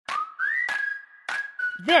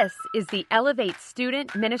This is the Elevate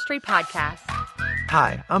Student Ministry Podcast.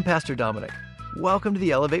 Hi, I'm Pastor Dominic. Welcome to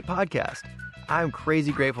the Elevate Podcast. I'm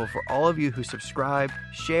crazy grateful for all of you who subscribe,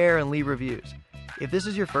 share, and leave reviews. If this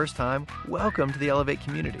is your first time, welcome to the Elevate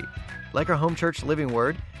community. Like our home church Living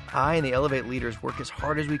Word, I and the Elevate leaders work as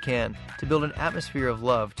hard as we can to build an atmosphere of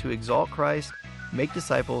love to exalt Christ, make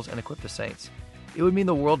disciples, and equip the saints. It would mean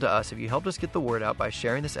the world to us if you helped us get the word out by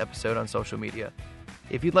sharing this episode on social media.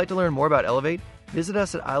 If you'd like to learn more about Elevate, visit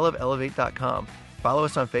us at iloveelevate.com, follow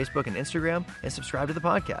us on Facebook and Instagram, and subscribe to the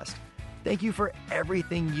podcast. Thank you for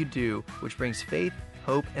everything you do, which brings faith,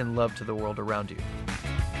 hope, and love to the world around you.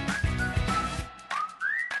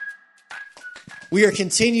 We are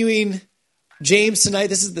continuing James tonight.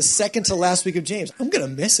 This is the second to last week of James. I'm going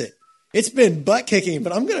to miss it. It's been butt kicking,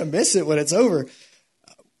 but I'm going to miss it when it's over.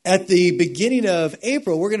 At the beginning of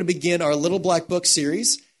April, we're going to begin our Little Black Book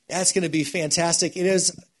series. That's going to be fantastic. It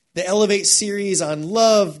is the Elevate series on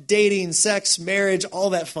love, dating, sex, marriage, all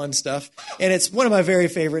that fun stuff. And it's one of my very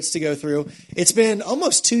favorites to go through. It's been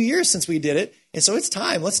almost 2 years since we did it. And so it's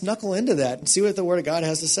time. Let's knuckle into that and see what the Word of God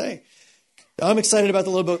has to say. I'm excited about the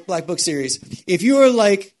Little Black Book series. If you are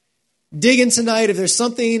like digging tonight, if there's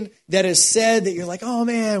something that is said that you're like, oh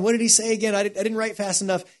man, what did he say again? I didn't write fast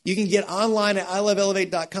enough. You can get online at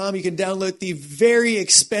iloveelevate.com. You can download the very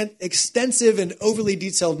extensive and overly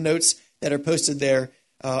detailed notes that are posted there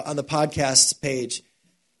on the podcast page.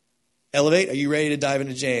 Elevate, are you ready to dive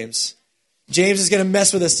into James? James is going to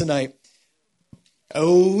mess with us tonight.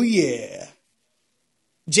 Oh yeah.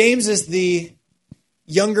 James is the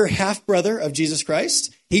younger half-brother of Jesus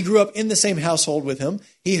Christ. He grew up in the same household with him.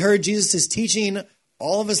 He heard Jesus' teaching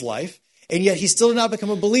all of his life, and yet he still did not become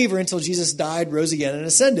a believer until Jesus died, rose again, and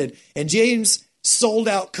ascended. And James sold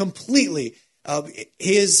out completely.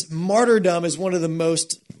 His martyrdom is one of the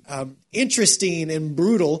most interesting and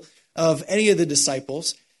brutal of any of the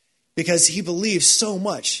disciples because he believed so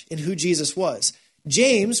much in who Jesus was.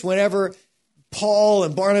 James, whenever Paul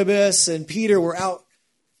and Barnabas and Peter were out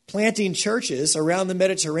planting churches around the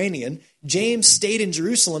Mediterranean, James stayed in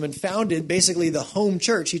Jerusalem and founded basically the home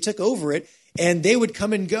church. He took over it, and they would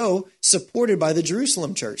come and go supported by the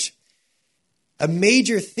Jerusalem church. A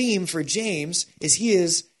major theme for James is he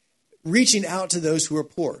is reaching out to those who are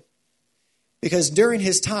poor. Because during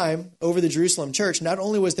his time over the Jerusalem church, not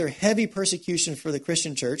only was there heavy persecution for the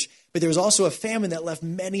Christian church, but there was also a famine that left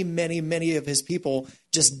many, many, many of his people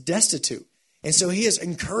just destitute. And so he is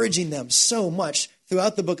encouraging them so much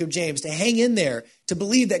throughout the book of James to hang in there, to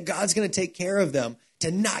believe that God's going to take care of them,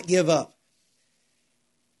 to not give up.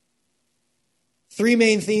 Three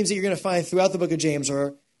main themes that you're going to find throughout the book of James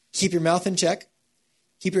are keep your mouth in check,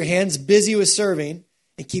 keep your hands busy with serving,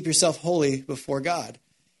 and keep yourself holy before God.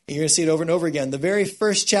 And you're going to see it over and over again. The very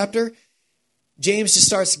first chapter, James just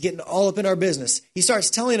starts getting all up in our business. He starts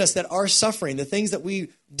telling us that our suffering, the things that we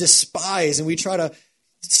despise and we try to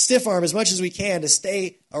stiff arm as much as we can to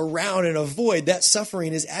stay around and avoid, that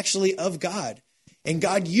suffering is actually of God. And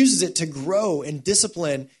God uses it to grow and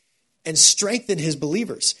discipline and strengthen his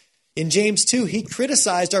believers. In James 2, he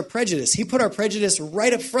criticized our prejudice. He put our prejudice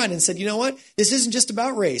right up front and said, you know what? This isn't just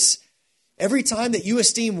about race. Every time that you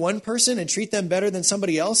esteem one person and treat them better than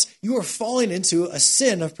somebody else, you are falling into a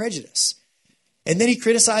sin of prejudice. And then he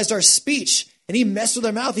criticized our speech, and he messed with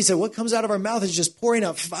our mouth. He said, what comes out of our mouth is just pouring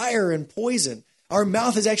out fire and poison. Our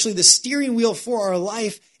mouth is actually the steering wheel for our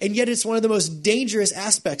life, and yet it's one of the most dangerous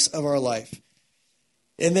aspects of our life.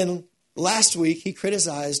 And then last week, he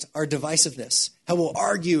criticized our divisiveness, how we'll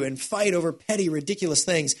argue and fight over petty, ridiculous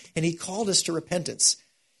things, and he called us to repentance.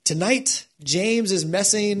 Tonight, James is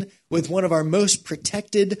messing with one of our most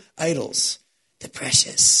protected idols, the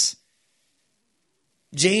precious.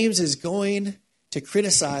 James is going to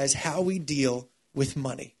criticize how we deal with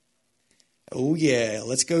money. Oh yeah,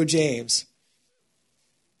 let's go, James.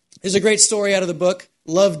 There's a great story out of the book,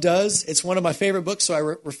 Love Does. It's one of my favorite books, so I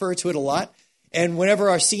refer to it a lot. And whenever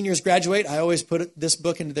our seniors graduate, I always put this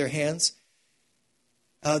book into their hands.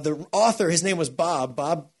 The author, his name was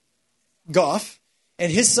Bob Goff,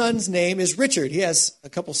 and his son's name is Richard. He has a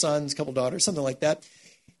couple sons, a couple daughters, something like that.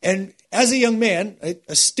 And as a young man,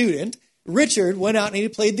 a student, Richard went out and he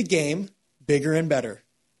played the game Bigger and Better.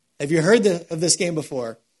 Have you heard of this game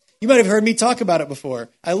before? You might have heard me talk about it before.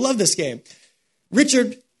 I love this game.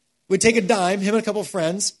 Richard would take a dime, him and a couple of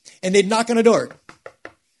friends, and they'd knock on a door.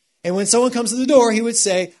 And when someone comes to the door, he would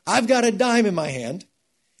say, I've got a dime in my hand.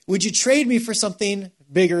 Would you trade me for something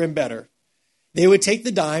bigger and better? They would take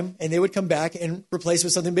the dime and they would come back and replace it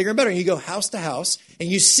with something bigger and better. And you go house to house and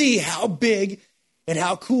you see how big and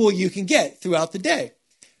how cool you can get throughout the day.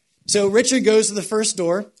 So Richard goes to the first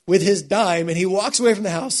door with his dime and he walks away from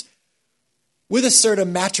the house with a Serta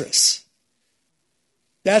mattress.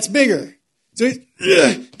 That's bigger. So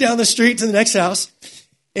he's down the street to the next house,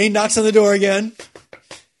 and he knocks on the door again.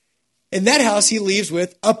 In that house, he leaves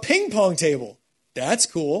with a ping pong table. That's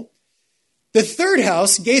cool. The third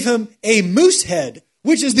house gave him a moose head,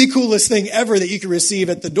 which is the coolest thing ever that you can receive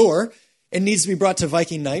at the door. It needs to be brought to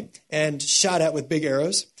Viking night and shot at with big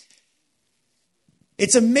arrows.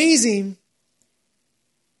 It's amazing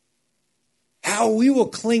how we will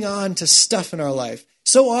cling on to stuff in our life.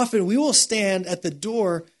 So often we will stand at the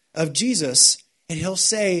door of Jesus and he'll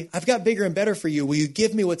say, I've got bigger and better for you. Will you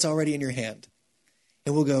give me what's already in your hand?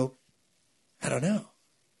 And we'll go, I don't know.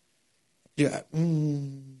 Yeah,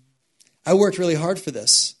 I worked really hard for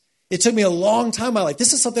this. It took me a long time in my life.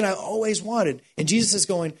 This is something I always wanted. And Jesus is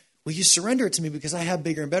going, will you surrender it to me because I have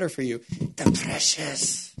bigger and better for you? The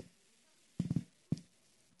precious.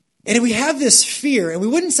 And we have this fear, and we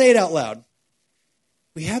wouldn't say it out loud.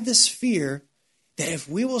 We have this fear that if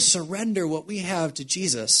we will surrender what we have to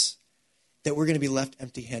Jesus, that we're going to be left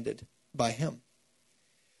empty-handed by him.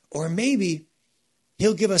 Or maybe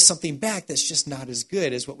he'll give us something back that's just not as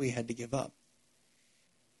good as what we had to give up.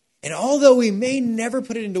 And although we may never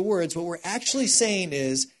put it into words, what we're actually saying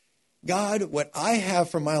is, God, what I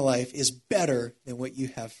have for my life is better than what you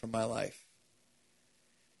have for my life.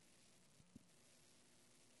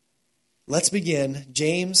 Let's begin.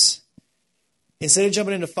 James, instead of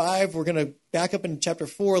jumping into 5, we're going to back up into chapter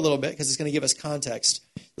 4 a little bit because it's going to give us context.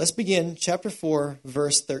 Let's begin chapter 4,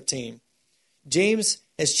 verse 13. James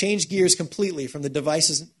has changed gears completely from the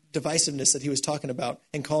divisiveness that he was talking about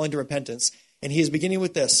and calling to repentance. And he is beginning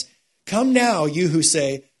with this. Come now, you who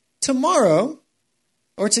say, tomorrow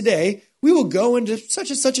or today, we will go into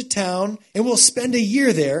such and such a town and we'll spend a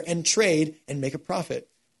year there and trade and make a profit.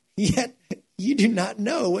 Yet you do not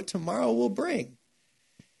know what tomorrow will bring.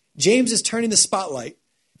 James is turning the spotlight.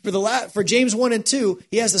 For James 1 and 2,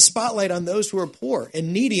 he has the spotlight on those who are poor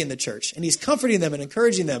and needy in the church. And he's comforting them and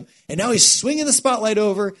encouraging them. And now he's swinging the spotlight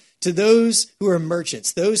over to those who are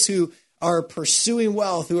merchants, those who are pursuing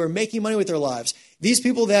wealth, who are making money with their lives. These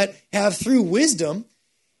people that have, through wisdom,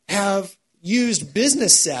 have used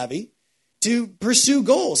business savvy to pursue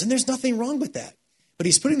goals. And there's nothing wrong with that. But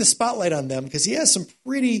he's putting the spotlight on them because he has some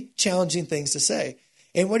pretty challenging things to say.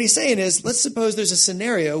 And what he's saying is, let's suppose there's a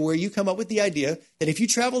scenario where you come up with the idea that if you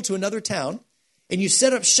travel to another town and you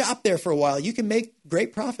set up shop there for a while, you can make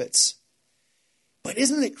great profits. But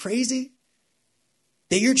isn't it crazy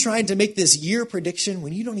that you're trying to make this year prediction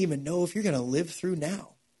when you don't even know if you're going to live through now?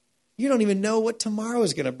 You don't even know what tomorrow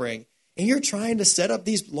is going to bring. And you're trying to set up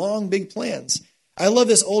these long, big plans. I love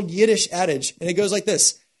this old Yiddish adage, and it goes like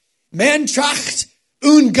this. Man tracht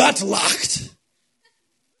und Gott lacht.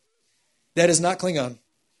 That is not Klingon.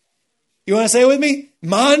 You want to say it with me?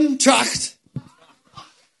 Man tracht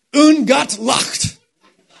und Gott lacht.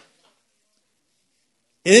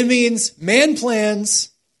 It means man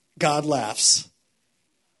plans, God laughs.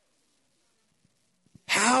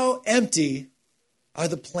 How empty are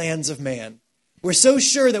the plans of man? We're so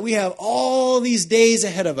sure that we have all these days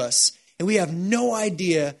ahead of us, and we have no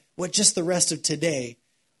idea what just the rest of today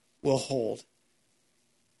will hold.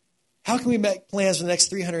 How can we make plans for the next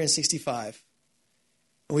 365?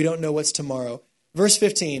 And we don't know what's tomorrow. Verse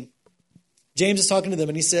 15, James is talking to them,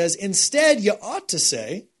 and he says, instead, you ought to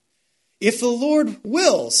say, if the Lord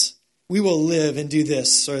wills, we will live and do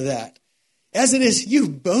this or that. As it is, you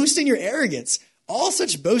boast in your arrogance. All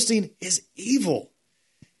such boasting is evil.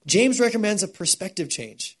 James recommends a perspective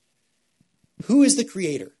change. Who is the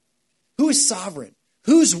creator? Who is sovereign?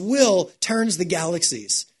 Whose will turns the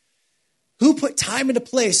galaxies? Who put time into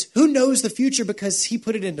place? Who knows the future because he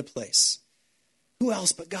put it into place? Who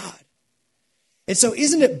else but God? And so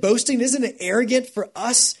isn't it boasting? Isn't it arrogant for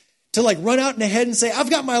us to run out in ahead and say, I've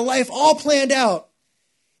got my life all planned out,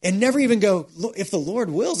 and never even go, if the Lord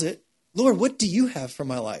wills it, Lord, what do you have for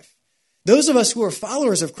my life? Those of us who are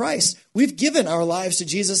followers of Christ, we've given our lives to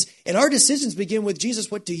Jesus, and our decisions begin with,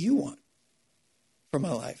 Jesus, what do you want for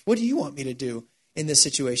my life? What do you want me to do in this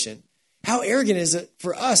situation? How arrogant is it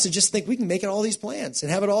for us to just think we can make all these plans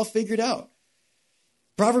and have it all figured out?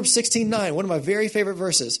 Proverbs 16:9, one of my very favorite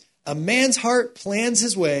verses. A man's heart plans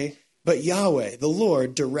his way, but Yahweh, the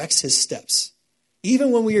Lord, directs his steps.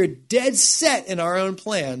 Even when we are dead set in our own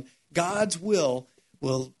plan, God's will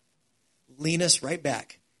lean us right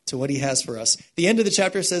back to what he has for us. The end of the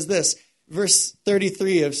chapter says this, verse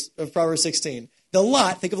 33 of Proverbs 16. The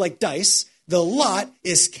lot, think of like dice, the lot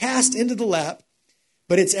is cast into the lap,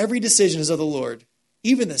 but its every decision is of the Lord.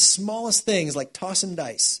 Even the smallest things like tossing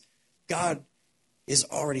dice, God is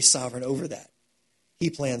already sovereign over that. He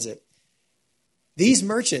plans it. These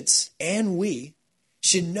merchants and we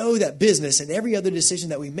should know that business and every other decision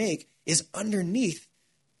that we make is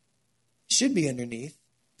should be underneath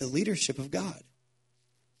the leadership of God.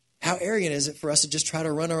 How arrogant is it for us to just try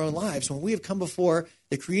to run our own lives when we have come before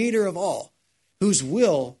the creator of all, whose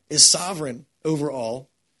will is sovereign over all,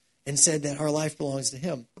 and said that our life belongs to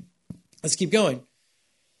him. Let's keep going.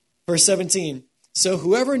 Verse 17, so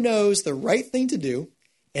whoever knows the right thing to do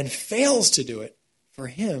and fails to do it, for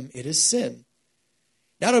him it is sin.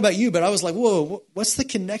 Now, I don't know about you, but I was like, whoa, what's the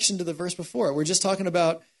connection to the verse before? We're just talking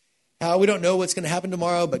about how we don't know what's going to happen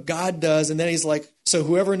tomorrow, but God does. And then he's like, so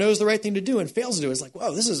whoever knows the right thing to do and fails to do it is like,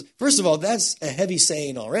 whoa, first of all, that's a heavy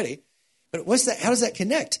saying already. But how does that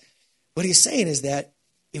connect? What he's saying is that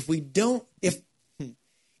if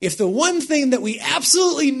the one thing that we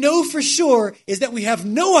absolutely know for sure is that we have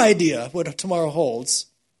no idea what tomorrow holds,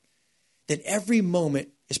 then every moment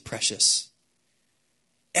is precious.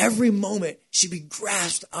 Every moment should be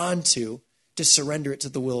grasped onto to surrender it to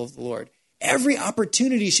the will of the Lord. Every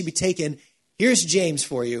opportunity should be taken. Here's James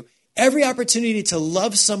for you. Every opportunity to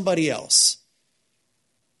love somebody else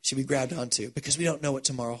should be grabbed onto because we don't know what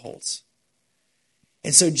tomorrow holds.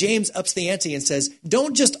 And so James ups the ante and says,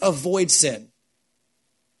 don't just avoid sin.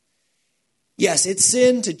 Yes, it's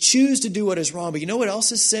sin to choose to do what is wrong, but you know what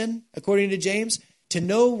else is sin, according to James? To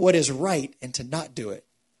know what is right and to not do it.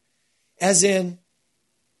 As in,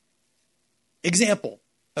 example,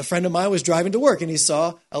 a friend of mine was driving to work and he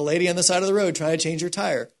saw a lady on the side of the road trying to change her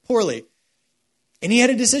tire poorly. And he had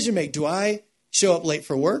a decision to make. Do I show up late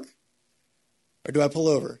for work or do I pull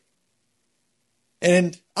over?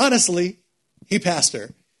 And honestly, he passed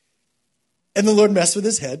her. And the Lord messed with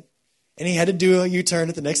his head and he had to do a U-turn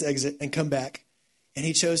at the next exit and come back. And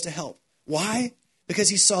he chose to help. Why? Because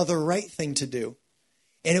he saw the right thing to do.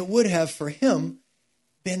 And it would have for him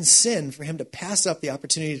been sin for him to pass up the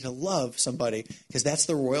opportunity to love somebody, because that's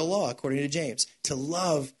the royal law, according to James, to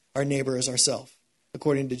love our neighbor as ourselves,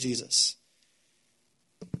 according to Jesus.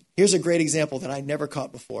 Here's a great example that I never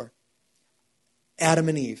caught before. Adam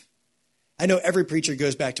and Eve. I know every preacher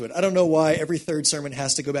goes back to it. I don't know why every third sermon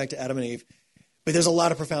has to go back to Adam and Eve, but there's a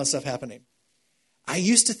lot of profound stuff happening. I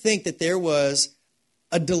used to think that there was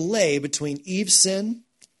a delay between Eve's sin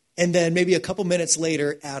and then maybe a couple minutes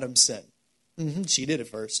later, Adam's sin. She did it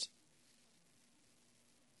first.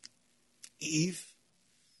 Eve.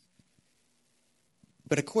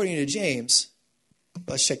 But according to James,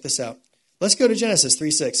 let's check this out. Let's go to Genesis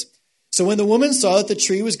 3:6. So when the woman saw that the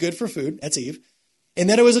tree was good for food, that's Eve,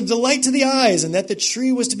 and that it was a delight to the eyes, and that the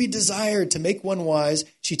tree was to be desired to make one wise,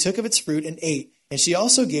 she took of its fruit and ate. And she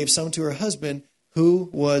also gave some to her husband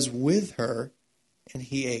who was with her, and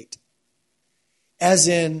he ate. As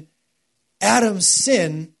in, Adam's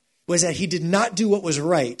sin was that he did not do what was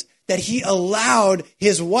right, that he allowed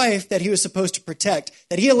his wife that he was supposed to protect,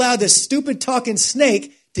 that he allowed this stupid talking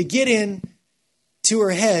snake to get in to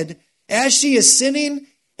her head as she is sinning,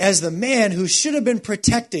 as the man who should have been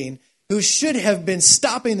protecting, who should have been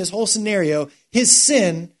stopping this whole scenario. His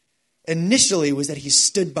sin initially was that he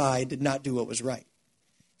stood by, did not do what was right.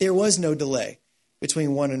 There was no delay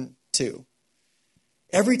between 1 and 2.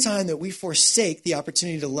 Every time that we forsake the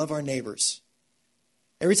opportunity to love our neighbors,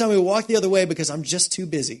 every time we walk the other way because I'm just too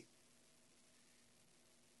busy,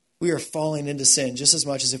 we are falling into sin just as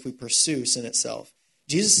much as if we pursue sin itself.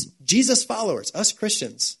 Jesus followers, us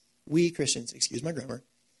Christians, excuse my grammar,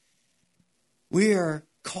 we are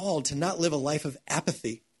called to not live a life of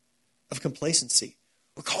apathy, of complacency.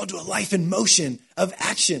 We're called to a life in motion, of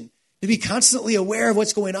action, to be constantly aware of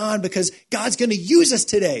what's going on because God's going to use us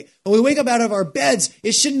today. When we wake up out of our beds,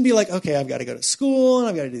 it shouldn't be like, okay, I've got to go to school and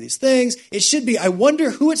I've got to do these things. It should be, I wonder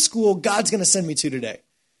who at school God's going to send me to today.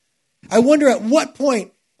 I wonder at what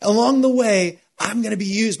point along the way I'm going to be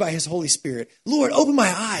used by his Holy Spirit. Lord, open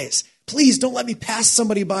my eyes. Please don't let me pass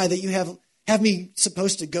somebody by that you have me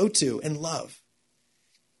supposed to go to and love.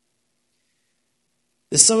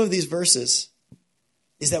 The sum of these verses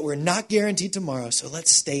is that we're not guaranteed tomorrow, so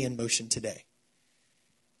let's stay in motion today.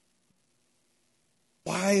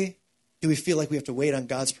 Why do we feel like we have to wait on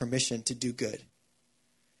God's permission to do good?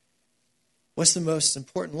 What's the most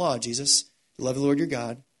important law, Jesus? Love the Lord your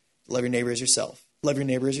God, love your neighbor as yourself. Love your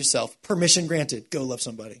neighbor as yourself. Permission granted. Go love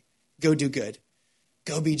somebody. Go do good.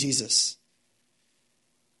 Go be Jesus.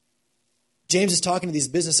 James is talking to these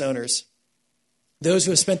business owners, those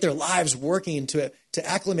who have spent their lives working to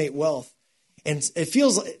acclimate wealth. And it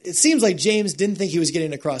seems like James didn't think he was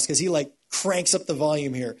getting across because he cranks up the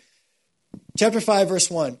volume here. Chapter 5,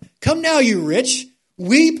 verse 1. Come now, you rich,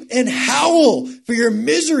 weep and howl for your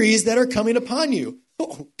miseries that are coming upon you.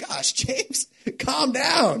 Oh gosh, James, calm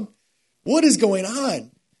down. What is going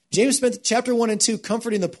on? James spent chapter 1 and 2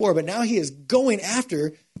 comforting the poor, but now he is going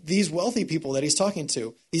after these wealthy people that he's talking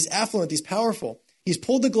to, these affluent, these powerful. He's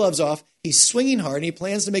pulled the gloves off, he's swinging hard, and he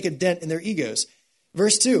plans to make a dent in their egos.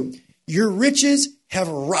 Verse 2, your riches have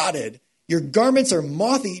rotted, your garments are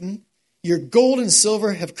moth-eaten, your gold and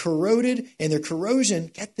silver have corroded, and their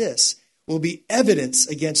corrosion, get this, will be evidence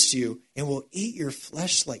against you and will eat your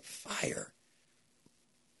flesh like fire.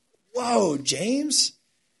 Whoa, James.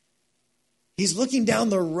 He's looking down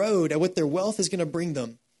the road at what their wealth is going to bring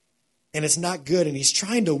them, and it's not good, and he's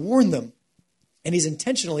trying to warn them, and he's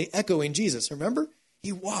intentionally echoing Jesus. Remember?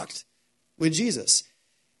 He walked with Jesus.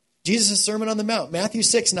 Jesus' Sermon on the Mount, Matthew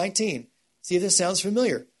 6:19. See if this sounds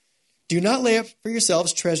familiar. Do not lay up for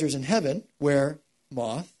yourselves treasures in heaven, where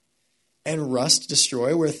moth and rust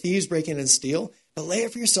destroy, where thieves break in and steal, but lay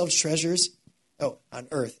up for yourselves treasures, on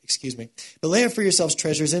earth, but lay up for yourselves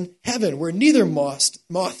treasures in heaven, where neither moth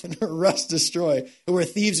nor rust destroy, and where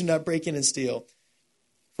thieves do not break in and steal.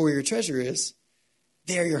 For where your treasure is,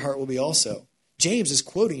 there your heart will be also. James is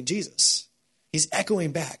quoting Jesus. He's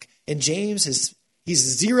echoing back. And James he's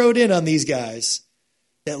zeroed in on these guys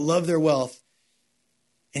that love their wealth,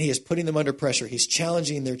 and he is putting them under pressure. He's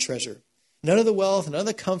challenging their treasure. None of the wealth, none of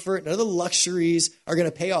the comfort, none of the luxuries are going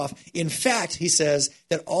to pay off. In fact, he says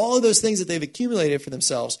that all of those things that they've accumulated for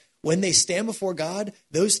themselves, when they stand before God,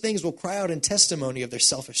 those things will cry out in testimony of their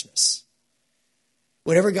selfishness.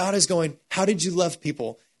 Whenever God is going, how did you love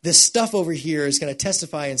people? This stuff over here is going to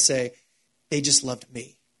testify and say, they just loved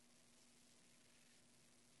me.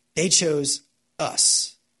 They chose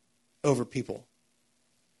us over people.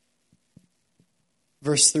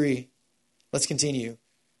 Verse 3, let's continue.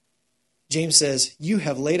 James says, you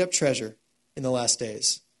have laid up treasure in the last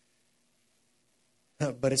days,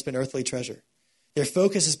 but it's been earthly treasure. Their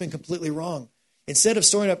focus has been completely wrong. Instead of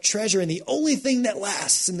storing up treasure in the only thing that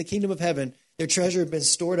lasts in the kingdom of heaven, their treasure had been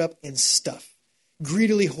stored up in stuff,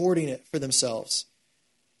 greedily hoarding it for themselves.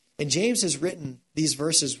 And James has written these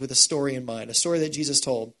verses with a story in mind, a story that Jesus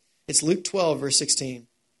told. It's Luke 12, verse 16.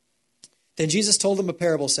 Then Jesus told them a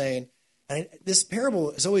parable saying, and this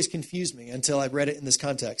parable has always confused me until I read it in this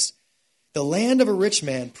context. The land of a rich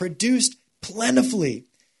man produced plentifully.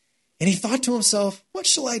 And he thought to himself, what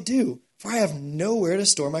shall I do? For I have nowhere to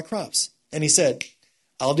store my crops. And he said,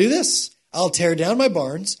 I'll do this. I'll tear down my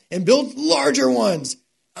barns and build larger ones.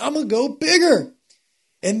 I'm going to go bigger.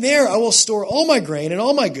 And there I will store all my grain and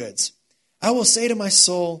all my goods. I will say to my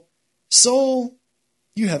soul, soul,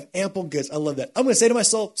 you have ample goods. I love that. I'm going to say to my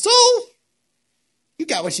soul, soul, you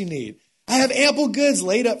got what you need. I have ample goods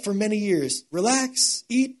laid up for many years. Relax,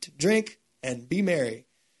 eat, drink, and be merry.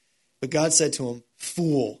 But God said to him,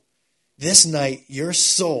 fool, this night your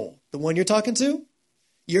soul, the one you're talking to,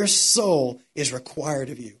 your soul is required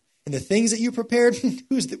of you. And the things that you prepared,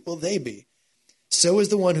 whose will they be? So is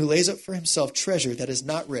the one who lays up for himself treasure that is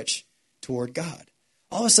not rich toward God.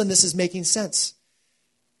 All of a sudden, this is making sense.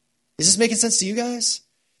 Is this making sense to you guys?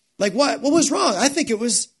 Like what? What was wrong? I think it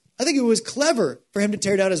was clever for him to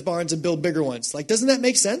tear down his barns and build bigger ones. Like, doesn't that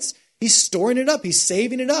make sense? He's storing it up. He's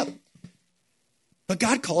saving it up. But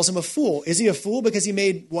God calls him a fool. Is he a fool because he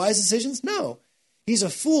made wise decisions? No. He's a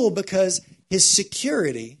fool because his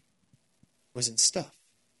security was in stuff.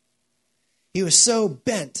 He was so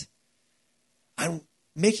bent on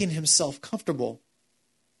making himself comfortable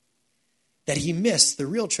that he missed the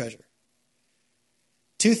real treasure.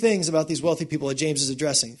 Two things about these wealthy people that James is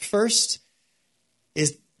addressing. First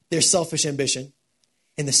is their selfish ambition.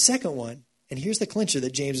 And the second one, and here's the clincher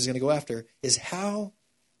that James is going to go after, is how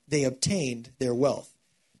they obtained their wealth.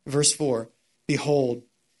 Verse 4, behold,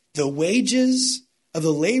 the wages of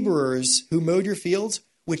the laborers who mowed your fields,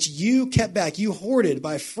 which you kept back, you hoarded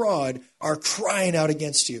by fraud, are crying out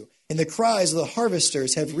against you. And the cries of the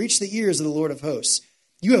harvesters have reached the ears of the Lord of hosts.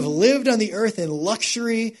 You have lived on the earth in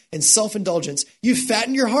luxury and self-indulgence. You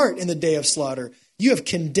fattened your heart in the day of slaughter. You have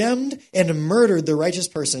condemned and murdered the righteous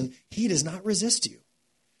person. He does not resist you.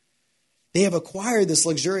 They have acquired this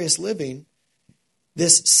luxurious living,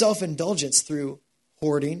 this self-indulgence through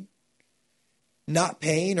hoarding, not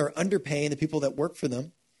paying or underpaying the people that work for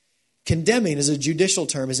them. Condemning is a judicial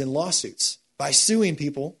term, is in lawsuits, by suing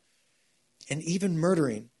people and even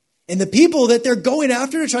murdering. And the people that they're going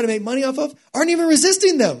after to try to make money off of aren't even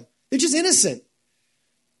resisting them. They're just innocent.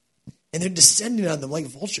 And they're descending on them like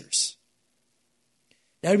vultures.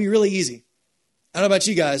 Now, it'd be really easy. I don't know about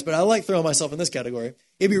you guys, but I like throwing myself in this category.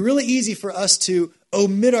 It'd be really easy for us to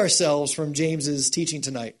omit ourselves from James's teaching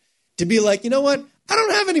tonight. To be like, you know what? I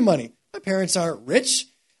don't have any money. My parents aren't rich.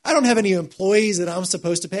 I don't have any employees that I'm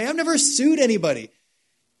supposed to pay. I've never sued anybody.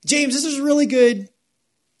 James, this is really good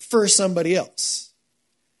for somebody else.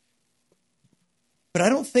 But I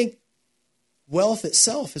don't think wealth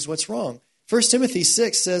itself is what's wrong. 1 Timothy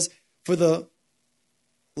 6 says, for the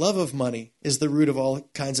love of money is the root of all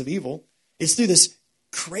kinds of evil. It's through this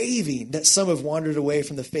craving that some have wandered away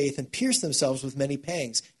from the faith and pierced themselves with many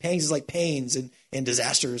pangs. Pangs is like pains and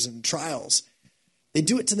disasters and trials. They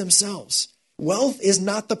do it to themselves. Wealth is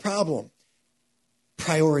not the problem.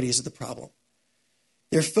 Priorities are the problem.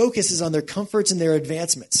 Their focus is on their comforts and their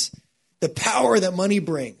advancements, the power that money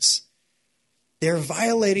brings. They're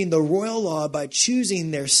violating the royal law by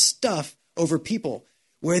choosing their stuff over people,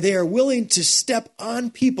 where they are willing to step on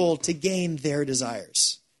people to gain their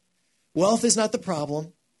desires. Wealth is not the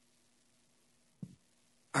problem.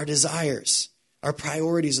 Our desires, our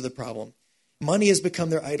priorities are the problem. Money has become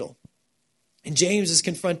their idol. And James is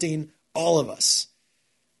confronting all of us.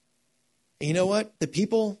 And you know what? The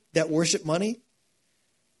people that worship money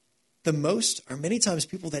the most are many times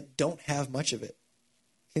people that don't have much of it.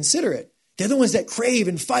 Consider it. They're the ones that crave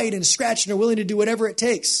and fight and scratch and are willing to do whatever it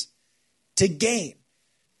takes to gain.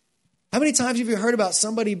 How many times have you heard about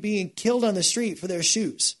somebody being killed on the street for their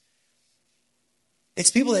shoes? It's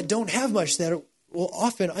people that don't have much that will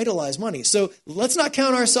often idolize money. So let's not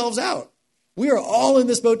count ourselves out. We are all in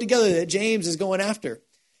this boat together that James is going after.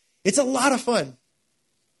 It's a lot of fun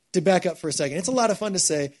to back up for a second. It's a lot of fun to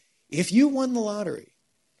say, if you won the lottery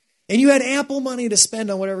and you had ample money to spend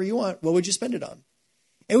on whatever you want, what would you spend it on?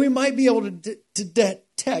 And we might be able to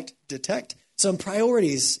detect some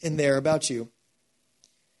priorities in there about you.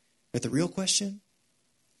 But the real question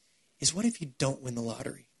is, what if you don't win the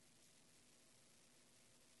lottery?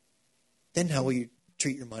 Then how will you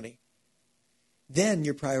treat your money? Then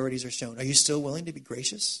your priorities are shown. Are you still willing to be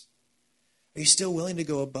gracious? Are you still willing to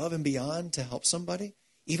go above and beyond to help somebody,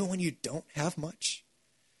 even when you don't have much?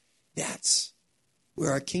 That's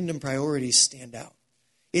where our kingdom priorities stand out.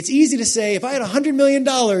 It's easy to say, if I had $100 million,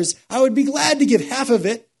 I would be glad to give half of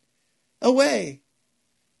it away.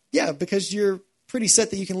 Yeah, because you're pretty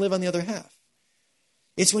set that you can live on the other half.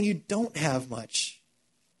 It's when you don't have much.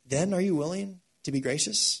 Then are you willing to be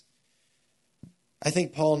gracious? I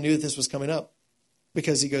think Paul knew that this was coming up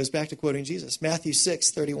because he goes back to quoting Jesus. Matthew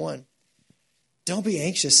 6:31. Don't be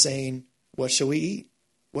anxious saying, what shall we eat?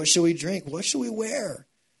 What shall we drink? What shall we wear?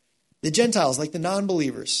 The Gentiles, like the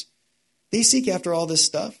non-believers, they seek after all this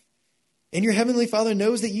stuff. And your heavenly Father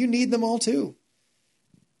knows that you need them all too.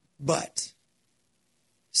 But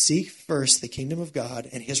seek first the kingdom of God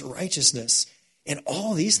and his righteousness, and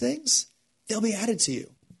all these things, they'll be added to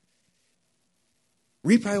you.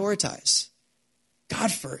 Reprioritize.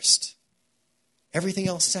 God first. Everything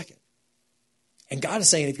else second. And God is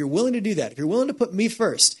saying, if you're willing to do that, if you're willing to put me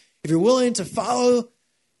first, if you're willing to follow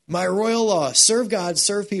my royal law, serve God,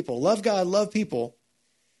 serve people, love God, love people,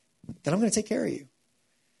 then I'm going to take care of you.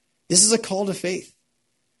 This is a call to faith.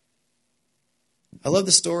 I love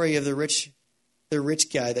the story of the rich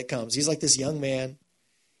guy that comes. He's like this young man,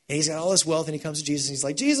 and he's got all this wealth, and he comes to Jesus, and he's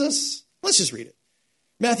like, Jesus, let's just read it.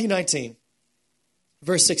 Matthew 19,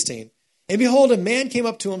 verse 16. And behold, a man came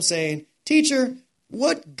up to him saying, Teacher,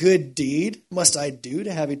 what good deed must I do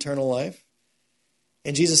to have eternal life?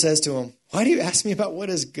 And Jesus says to him, why do you ask me about what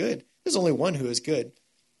is good? There's only one who is good.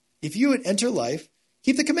 If you would enter life,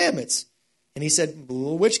 keep the commandments. And he said,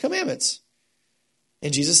 well, which commandments?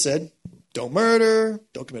 And Jesus said, don't murder,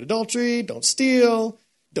 don't commit adultery, don't steal,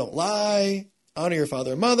 don't lie, honor your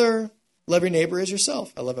father and mother, love your neighbor as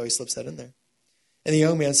yourself. I love how he slips that in there. And the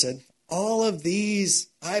young man said, all of these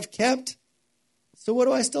I've kept, so what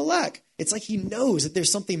do I still lack? It's like he knows that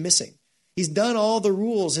there's something missing. He's done all the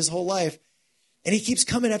rules his whole life, and he keeps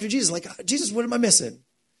coming after Jesus, like, Jesus, what am I missing?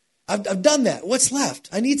 I've done that. What's left?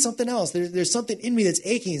 I need something else. There's something in me that's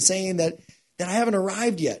aching, saying that I haven't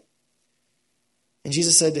arrived yet. And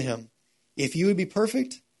Jesus said to him, if you would be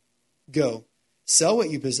perfect, go, sell what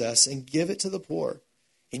you possess and give it to the poor,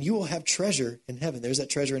 and you will have treasure in heaven. There's that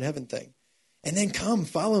treasure in heaven thing. And then come,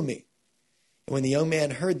 follow me. And when the young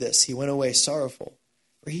man heard this, he went away sorrowful,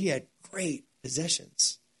 for he had great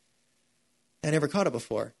possessions. I never caught it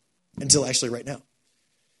before, until actually right now.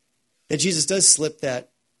 That Jesus does slip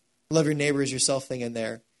that love your neighbor as yourself thing in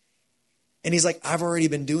there. And he's like, I've already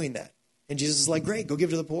been doing that. And Jesus is like, great, go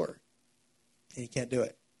give to the poor. And he can't do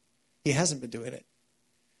it. He hasn't been doing it.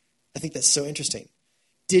 I think that's so interesting.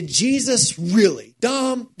 Did Jesus really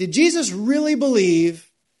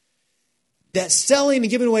believe that selling and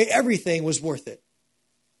giving away everything was worth it?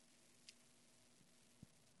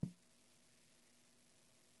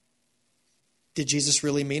 Did Jesus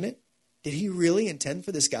really mean it? Did he really intend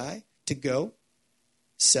for this guy to go,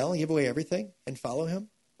 sell and give away everything and follow him?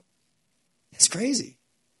 That's crazy.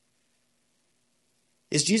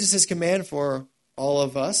 Is Jesus' command for all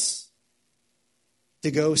of us?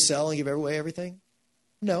 to go sell and give away everything?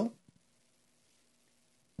 No.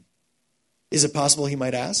 Is it possible he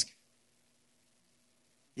might ask?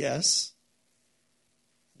 Yes.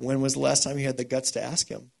 When was the last time you had the guts to ask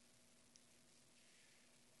him?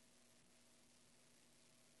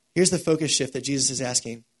 Here's the focus shift that Jesus is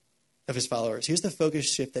asking of his followers. Here's the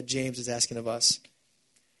focus shift that James is asking of us.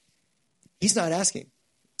 He's not asking.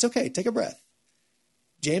 It's okay, take a breath.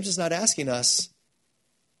 James is not asking us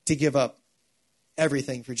to give up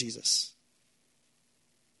everything for Jesus.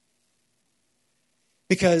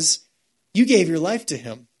 Because you gave your life to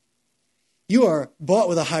him. You are bought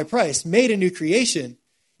with a high price, made a new creation.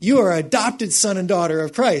 You are adopted son and daughter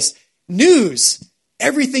of Christ. News!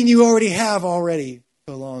 Everything you already have already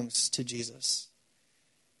belongs to Jesus.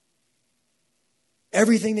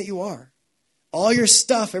 Everything that you are. All your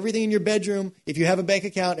stuff, everything in your bedroom, if you have a bank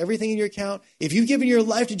account, everything in your account, if you've given your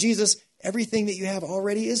life to Jesus, everything that you have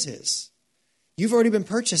already is his. You've already been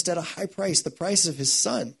purchased at a high price, the price of his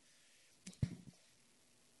son.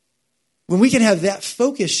 When we can have that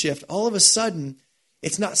focus shift, all of a sudden,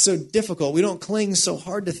 it's not so difficult. We don't cling so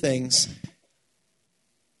hard to things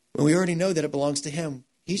when we already know that it belongs to him.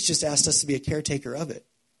 He's just asked us to be a caretaker of it.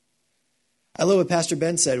 I love what Pastor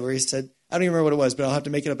Ben said, where he said, I don't even remember what it was, but I'll have to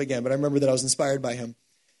make it up again. But I remember that I was inspired by him.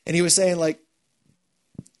 And he was saying, like,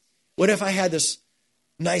 what if I had this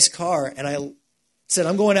nice car and I said,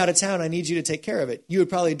 I'm going out of town, I need you to take care of it. You would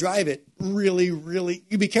probably drive it really, really,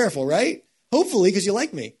 you'd be careful, right? Hopefully, because you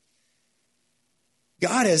like me.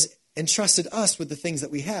 God has entrusted us with the things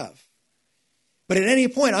that we have. But at any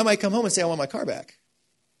point, I might come home and say, I want my car back.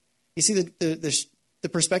 You see the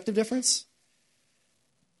perspective difference?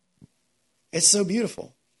 It's so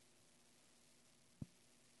beautiful.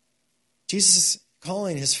 Jesus is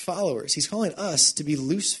calling his followers, he's calling us to be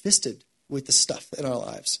loose-fisted with the stuff in our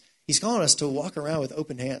lives. He's calling us to walk around with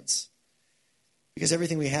open hands because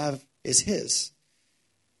everything we have is his.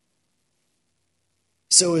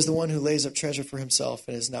 So is the one who lays up treasure for himself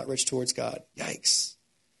and is not rich towards God. Yikes.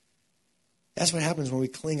 That's what happens when we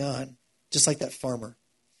cling on, just like that farmer.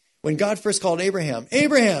 When God first called Abraham,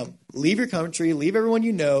 Abraham, leave your country, leave everyone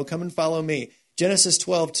you know, come and follow me. Genesis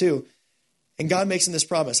 12:2. And God makes him this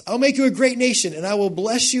promise. I'll make you a great nation, and I will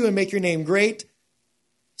bless you and make your name great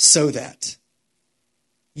so that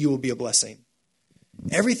you will be a blessing.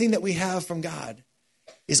 Everything that we have from God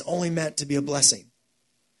is only meant to be a blessing.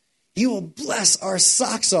 He will bless our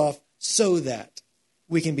socks off so that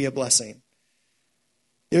we can be a blessing.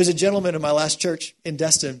 There was a gentleman in my last church in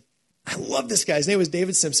Destin. I love this guy. His name was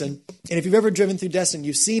David Simpson. And if you've ever driven through Destin,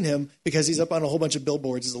 you've seen him because he's up on a whole bunch of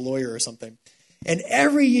billboards as a lawyer or something. And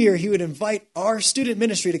every year he would invite our student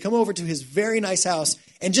ministry to come over to his very nice house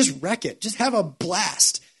and just wreck it, just have a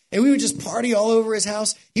blast. And we would just party all over his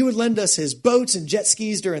house. He would lend us his boats and jet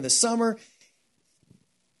skis during the summer.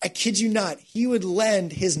 I kid you not, he would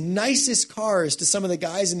lend his nicest cars to some of the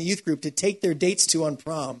guys in the youth group to take their dates to on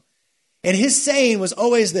prom. And his saying was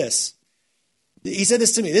always this. He said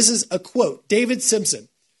this to me. This is a quote, David Simpson.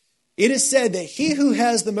 It is said that he who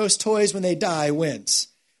has the most toys when they die wins.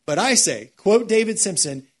 But I say, quote David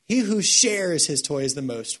Simpson, he who shares his toys the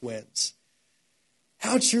most wins.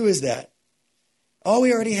 How true is that? All we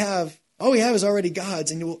have is already God's.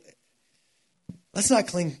 And let's not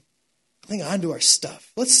cling on to our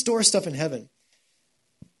stuff. Let's store stuff in heaven.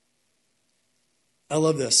 I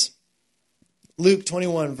love this. Luke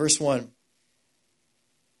 21, verse 1.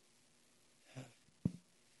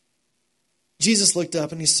 Jesus looked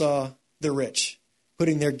up and he saw the rich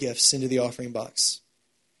putting their gifts into the offering box.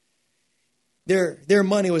 Their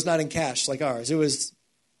money was not in cash like ours. It was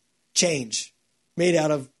change made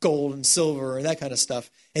out of gold and silver and that kind of stuff.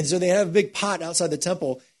 And so they had a big pot outside the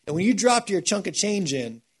temple. And when you dropped your chunk of change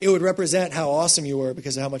in, it would represent how awesome you were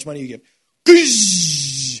because of how much money you give.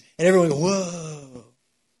 And everyone would go, whoa.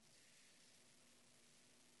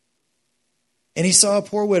 And he saw a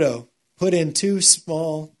poor widow put in 2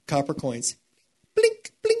 small copper coins.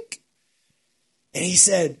 Blink, blink. And he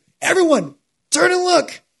said, everyone, turn and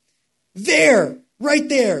look. There, right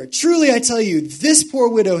there. Truly, I tell you, this poor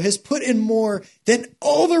widow has put in more than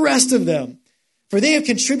all the rest of them. For they have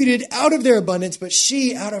contributed out of their abundance, but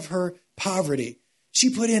she out of her poverty. She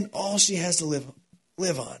put in all she has to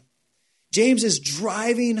live on. James is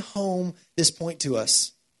driving home this point to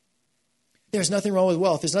us. There's nothing wrong with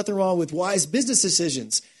wealth. There's nothing wrong with wise business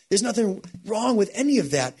decisions. There's nothing wrong with any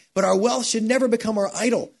of that. But our wealth should never become our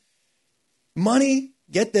idol. Money,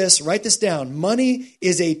 get this, write this down. Money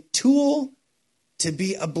is a tool to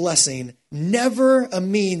be a blessing, never a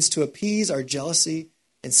means to appease our jealousy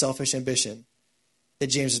and selfish ambition that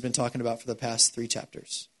James has been talking about for the past 3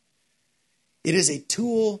 chapters. It is a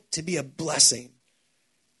tool to be a blessing.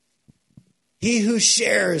 He who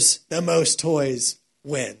shares the most toys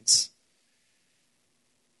wins.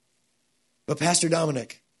 But Pastor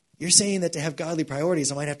Dominic, you're saying that to have godly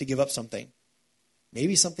priorities, I might have to give up something.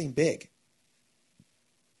 Maybe something big.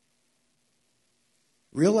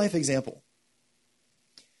 Real life example.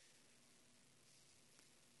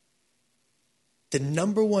 The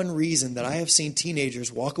number one reason that I have seen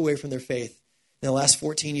teenagers walk away from their faith in the last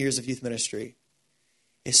 14 years of youth ministry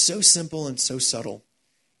is so simple and so subtle.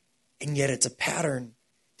 And yet it's a pattern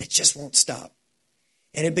that just won't stop.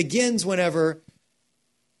 And it begins whenever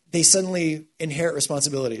they suddenly inherit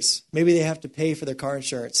responsibilities. Maybe they have to pay for their car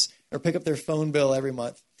insurance or pick up their phone bill every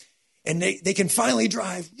month. And they can finally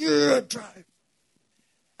drive. Yeah, drive.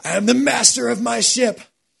 I am the master of my ship.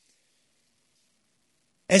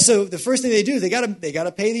 And so the first thing they do, they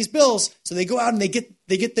gotta pay these bills. So they go out and they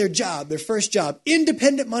get their job, their first job.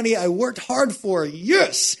 Independent money I worked hard for.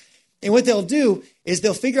 Yes. And what they'll do is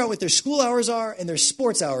they'll figure out what their school hours are and their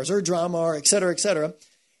sports hours or drama are, et cetera, et cetera.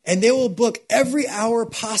 And they will book every hour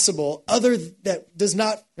possible other that does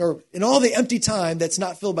not, or in all the empty time that's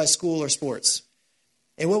not filled by school or sports.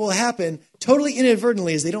 And what will happen totally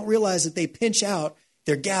inadvertently is they don't realize that they pinch out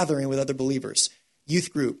their gathering with other believers,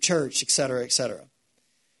 youth group, church, et cetera, et cetera.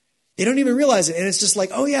 They don't even realize it. And it's just like,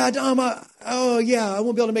 oh yeah, Dom, I won't be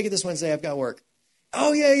able to make it this Wednesday. I've got work.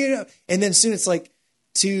 Oh yeah. And then soon it's like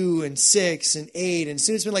 2 and 6 and 8. And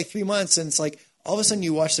soon it's been like 3 months. And it's like all of a sudden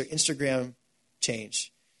you watch their Instagram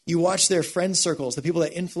change. You watch their friend circles, the people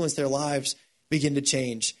that influence their lives begin to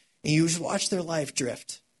change. And you just watch their life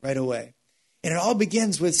drift right away. And it all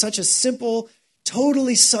begins with such a simple,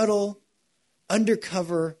 totally subtle,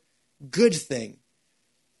 undercover, good thing.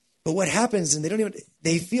 But what happens, and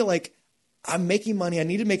they feel like I'm making money, I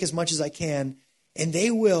need to make as much as I can, and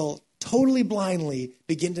they will totally blindly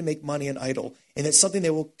begin to make money an idol. And it's something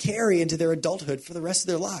they will carry into their adulthood for the rest of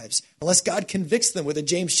their lives, unless God convicts them with a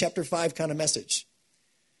James chapter 5 kind of message.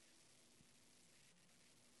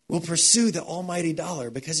 We'll pursue the almighty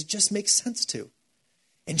dollar because it just makes sense to.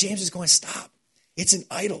 And James is going, stop. It's an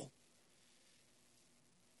idol.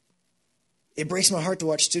 It breaks my heart to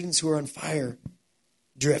watch students who are on fire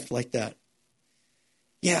drift like that.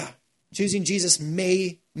 Yeah, choosing Jesus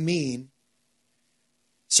may mean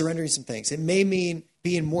surrendering some things. It may mean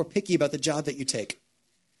being more picky about the job that you take.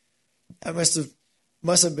 I must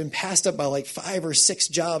have been passed up by like 5 or 6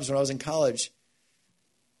 jobs when I was in college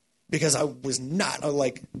because I was not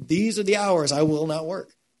like, these are the hours I will not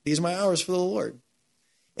work. These are my hours for the Lord.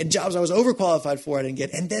 And jobs I was overqualified for, I didn't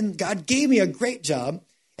get. And then God gave me a great job.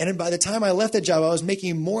 And by the time I left that job, I was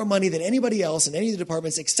making more money than anybody else in any of the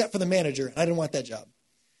departments except for the manager. And I didn't want that job.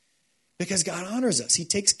 Because God honors us. He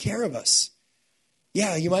takes care of us.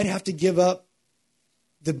 Yeah, you might have to give up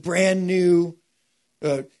the brand new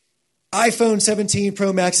iPhone 17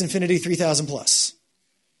 Pro Max Infinity 3000 Plus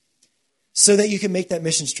so that you can make that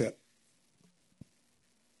missions trip.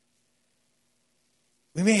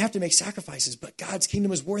 We may have to make sacrifices, but God's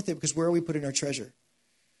kingdom is worth it because where are we putting our treasure?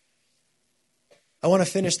 I want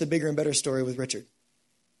to finish the bigger and better story with Richard.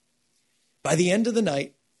 By the end of the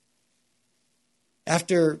night,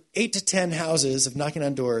 after 8 to 10 houses of knocking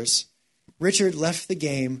on doors, Richard left the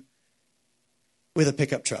game with a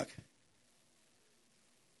pickup truck.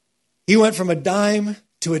 He went from a dime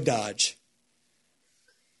to a Dodge.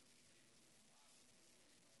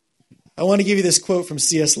 I want to give you this quote from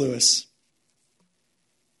C.S. Lewis.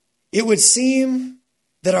 It would seem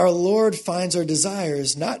that our Lord finds our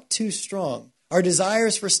desires not too strong. Our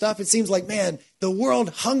desires for stuff, it seems like, man, the world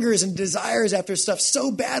hungers and desires after stuff so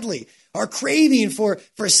badly. Our craving for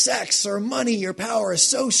sex or money or power is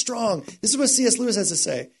so strong. This is what C.S. Lewis has to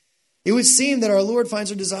say. It would seem that our Lord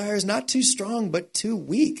finds our desires not too strong, but too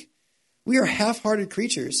weak. We are half-hearted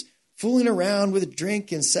creatures, fooling around with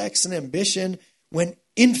drink and sex and ambition when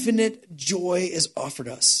infinite joy is offered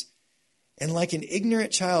us. And like an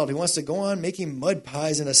ignorant child who wants to go on making mud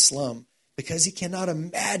pies in a slum because he cannot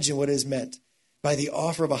imagine what is meant by the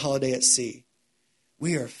offer of a holiday at sea,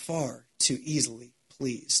 we are far too easily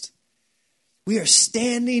pleased. We are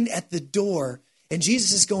standing at the door, and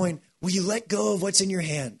Jesus is going, will you let go of what's in your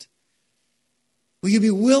hand? Will you be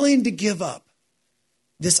willing to give up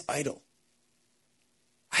this idol?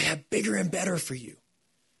 I have bigger and better for you.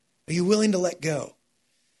 Are you willing to let go?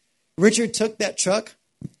 Richard took that truck.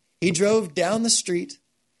 He drove down the street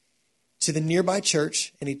to the nearby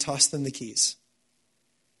church, and he tossed them the keys.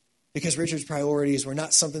 Because Richard's priorities were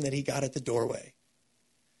not something that he got at the doorway.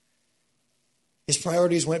 His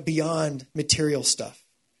priorities went beyond material stuff.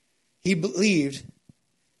 He believed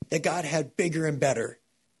that God had bigger and better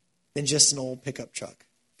than just an old pickup truck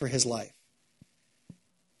for his life.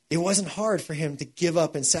 It wasn't hard for him to give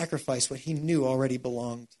up and sacrifice what he knew already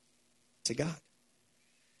belonged to God.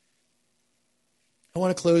 I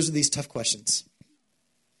want to close with these tough questions.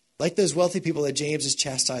 Like those wealthy people that James is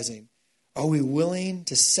chastising, are we willing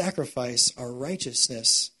to sacrifice our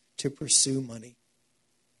righteousness to pursue money?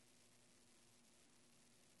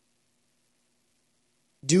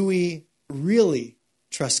 Do we really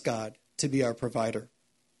trust God to be our provider?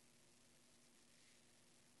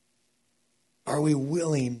 Are we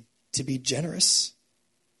willing to be generous?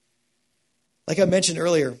 Like I mentioned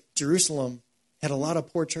earlier, Jerusalem had a lot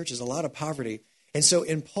of poor churches, a lot of poverty. And so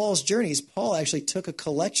in Paul's journeys, Paul actually took a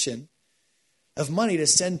collection of money to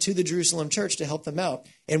send to the Jerusalem church to help them out.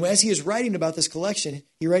 And as he is writing about this collection,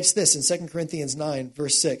 he writes this in 2 Corinthians 9,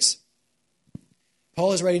 verse 6.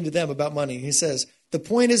 Paul is writing to them about money. He says, the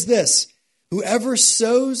point is this, whoever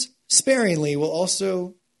sows sparingly will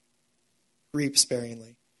also reap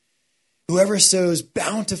sparingly. Whoever sows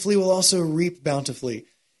bountifully will also reap bountifully.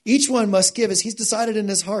 Each one must give as he's decided in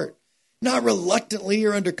his heart, not reluctantly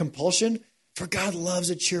or under compulsion, for God loves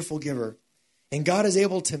a cheerful giver. And God is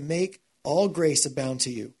able to make all grace abound to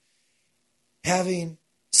you,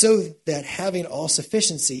 so that having all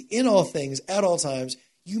sufficiency in all things at all times,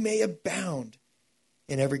 you may abound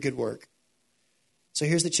in every good work. So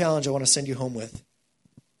here's the challenge I want to send you home with.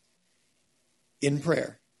 In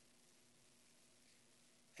prayer,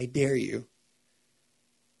 I dare you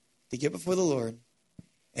to get before the Lord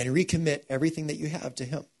and recommit everything that you have to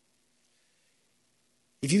him.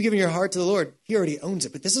 If you've given your heart to the Lord, he already owns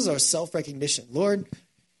it. But this is our self-recognition. Lord,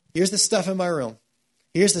 here's the stuff in my room.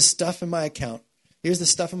 Here's the stuff in my account. Here's the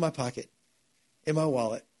stuff in my pocket, in my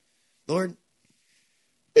wallet. Lord,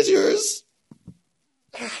 it's yours.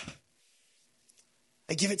 I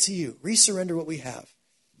give it to you. Resurrender what we have.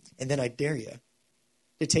 And then I dare you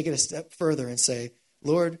to take it a step further and say,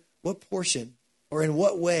 Lord, what portion or in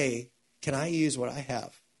what way can I use what I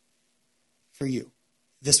have for you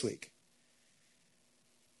this week?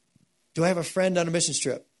 Do I have a friend on a mission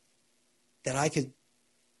trip that I could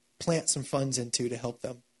plant some funds into to help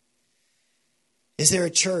them? Is there a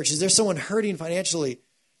church? Is there someone hurting financially?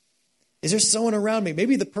 Is there someone around me?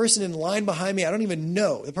 Maybe the person in line behind me, I don't even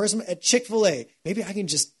know. The person at Chick-fil-A, maybe I can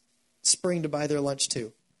just spring to buy their lunch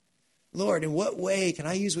too. Lord, in what way can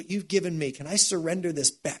I use what you've given me? Can I surrender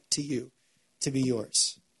this back to you to be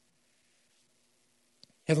yours?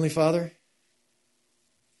 Heavenly Father,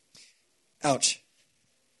 ouch.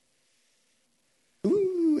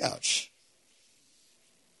 Ooh, ouch.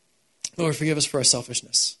 Lord, forgive us for our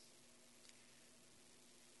selfishness.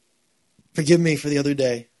 Forgive me for the other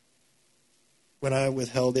day when I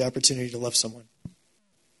withheld the opportunity to love someone.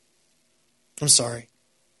 I'm sorry.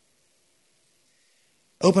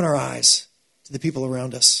 Open our eyes to the people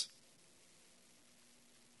around us.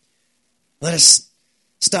 Let us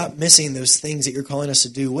stop missing those things that you're calling us to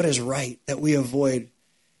do. What is right that we avoid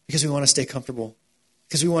because we want to stay comfortable,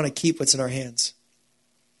 because we want to keep what's in our hands.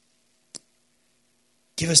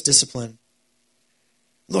 Give us discipline.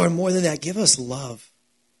 Lord, more than that, give us love.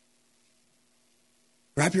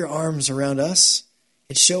 Wrap your arms around us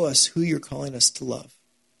and show us who you're calling us to love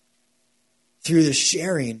through the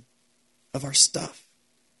sharing of our stuff.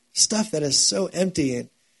 Stuff that is so empty and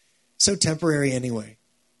so temporary anyway.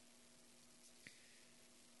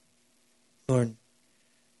 Lord,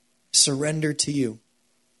 surrender to you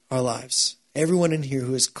our lives. Everyone in here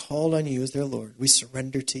who has called on you as their Lord, we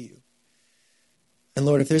surrender to you. And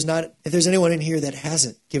Lord, if there's anyone in here that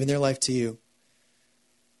hasn't given their life to you,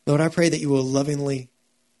 Lord, I pray that you will lovingly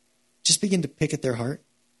just begin to pick at their heart.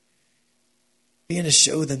 Begin to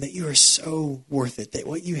show them that you are so worth it, that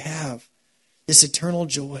what you have, this eternal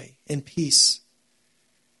joy and peace,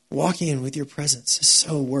 walking in with your presence is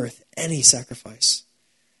so worth any sacrifice.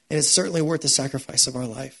 And it's certainly worth the sacrifice of our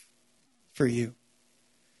life for you.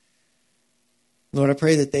 Lord, I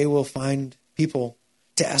pray that they will find people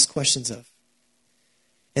to ask questions of.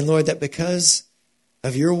 And Lord, that because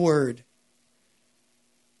of your word,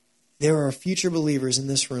 there are future believers in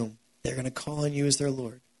this room that are going to call on you as their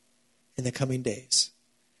Lord in the coming days.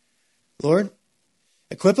 Lord,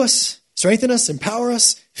 equip us, strengthen us, empower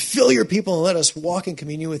us, fill your people, and let us walk in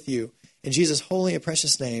communion with you. In Jesus' holy and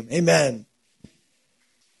precious name, amen.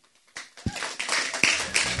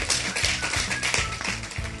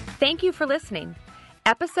 Thank you for listening.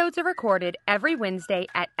 Episodes are recorded every Wednesday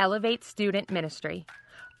at Elevate Student Ministry.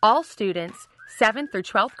 All students, 7th through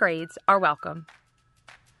 12th grades, are welcome.